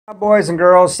Boys and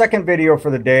girls, second video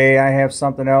for the day. I have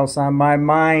something else on my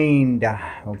mind.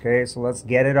 Okay, so let's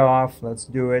get it off. Let's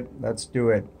do it. Let's do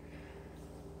it.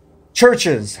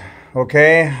 Churches.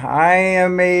 Okay,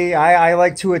 I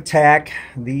like to attack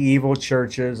the evil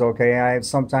churches. Okay, I have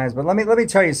sometimes, but let me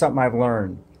tell you something I've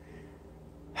learned.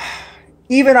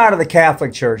 Even out of the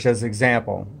Catholic Church, as an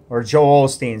example, or Joel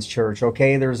Osteen's church.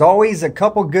 Okay, there's always a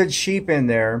couple good sheep in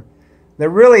there that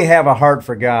really have a heart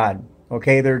for God.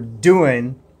 Okay, they're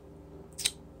doing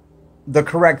the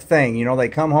correct thing. You know, they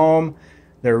come home,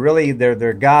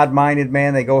 they're God-minded,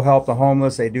 man. They go help the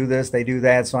homeless, they do this, they do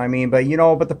that. So I mean,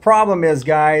 but the problem is,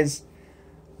 guys,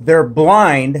 they're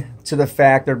blind to the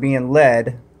fact they're being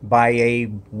led by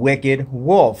a wicked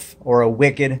wolf or a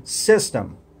wicked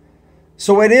system.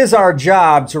 So it is our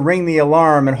job to ring the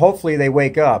alarm, and hopefully they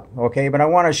wake up. Okay, but I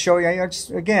want to show you,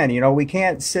 again, we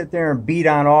can't sit there and beat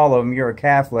on all of them. You're a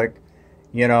Catholic,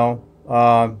 you're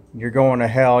going to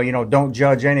hell, don't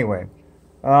judge anyway.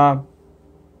 I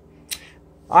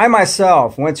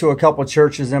myself went to a couple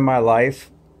churches in my life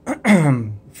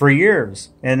for years,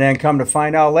 and then come to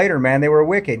find out later, man, they were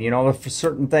wicked.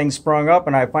 Certain things sprung up,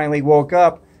 and I finally woke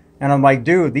up, and I'm like,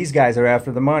 dude, these guys are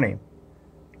after the money.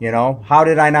 How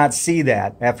did I not see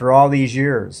that after all these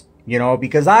years?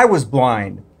 Because I was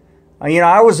blind.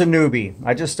 I was a newbie.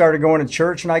 I just started going to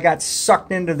church, and I got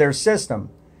sucked into their system.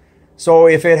 So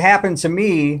if it happened to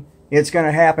me, it's going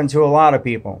to happen to a lot of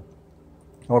people.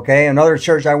 Okay, another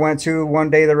church I went to, one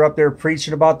day they're up there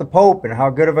preaching about the Pope and how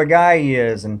good of a guy he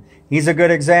is, and he's a good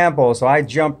example. So I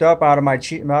jumped up out of my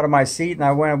seat, and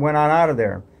I went on out of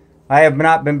there. I have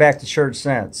not been back to church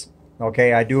since.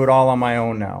 Okay, I do it all on my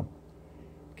own now.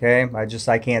 Okay,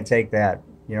 I can't take that.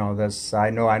 I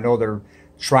know they're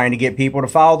trying to get people to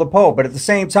follow the Pope, but at the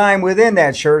same time, within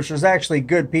that church, there's actually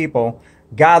good people,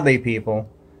 godly people.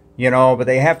 But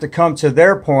they have to come to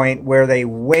their point where they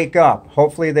wake up.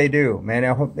 Hopefully they do,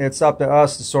 man. It's up to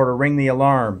us to sort of ring the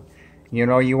alarm.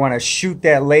 You want to shoot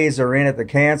that laser in at the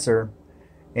cancer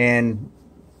and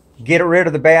get rid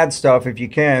of the bad stuff if you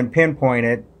can, pinpoint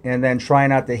it, and then try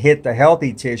not to hit the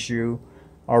healthy tissue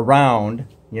around,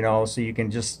 so you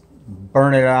can just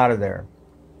burn it out of there.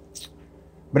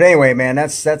 But anyway, man,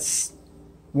 that's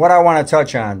what I want to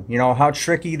touch on. How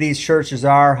tricky these churches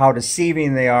are, how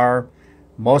deceiving they are.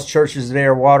 Most churches today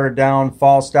are watered down,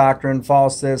 false doctrine,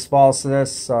 false this, false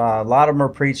this. A lot of them are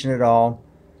preaching it all.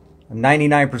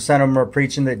 99% of them are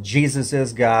preaching that Jesus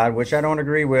is God, which I don't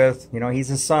agree with. He's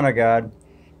the Son of God.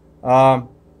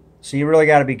 So you really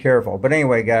got to be careful. But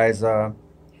anyway, guys, that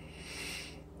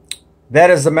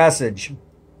is the message.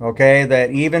 Okay,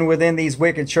 that even within these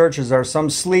wicked churches are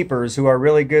some sleepers who are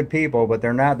really good people, but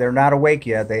they're not awake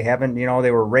yet. They haven't,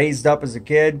 they were raised up as a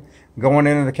kid, going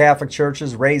into the Catholic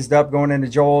churches, raised up going into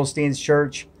Joel Osteen's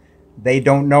church. They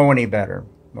don't know any better.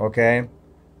 Okay,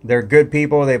 they're good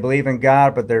people. They believe in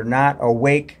God, but they're not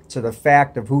awake to the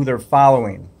fact of who they're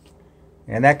following,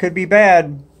 and that could be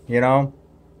bad.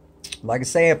 Like I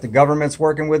say, if the government's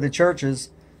working with the churches,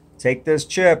 take this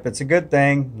chip, it's a good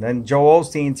thing. Then Joel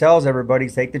Osteen tells everybody,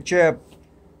 take the chip,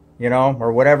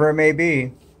 or whatever it may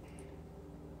be.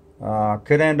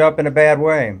 Could end up in a bad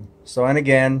way. So, and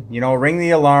again, ring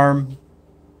the alarm.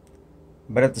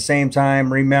 But at the same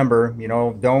time, remember,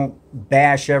 don't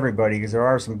bash everybody, because there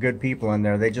are some good people in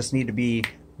there. They just need to be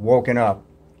woken up.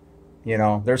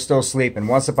 They're still sleeping.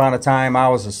 Once upon a time, I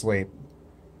was asleep.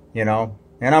 And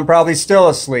I'm probably still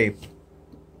asleep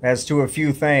as to a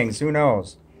few things. Who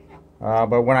knows?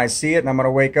 But when I see it, and I'm going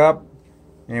to wake up,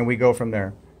 and we go from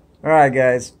there. All right,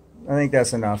 guys. I think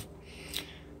that's enough.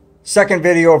 Second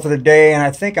video for the day, and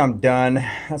I think I'm done.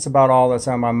 That's about all that's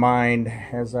on my mind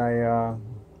as I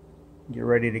get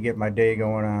ready to get my day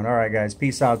going on. All right, guys.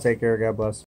 Peace out. Take care. God bless.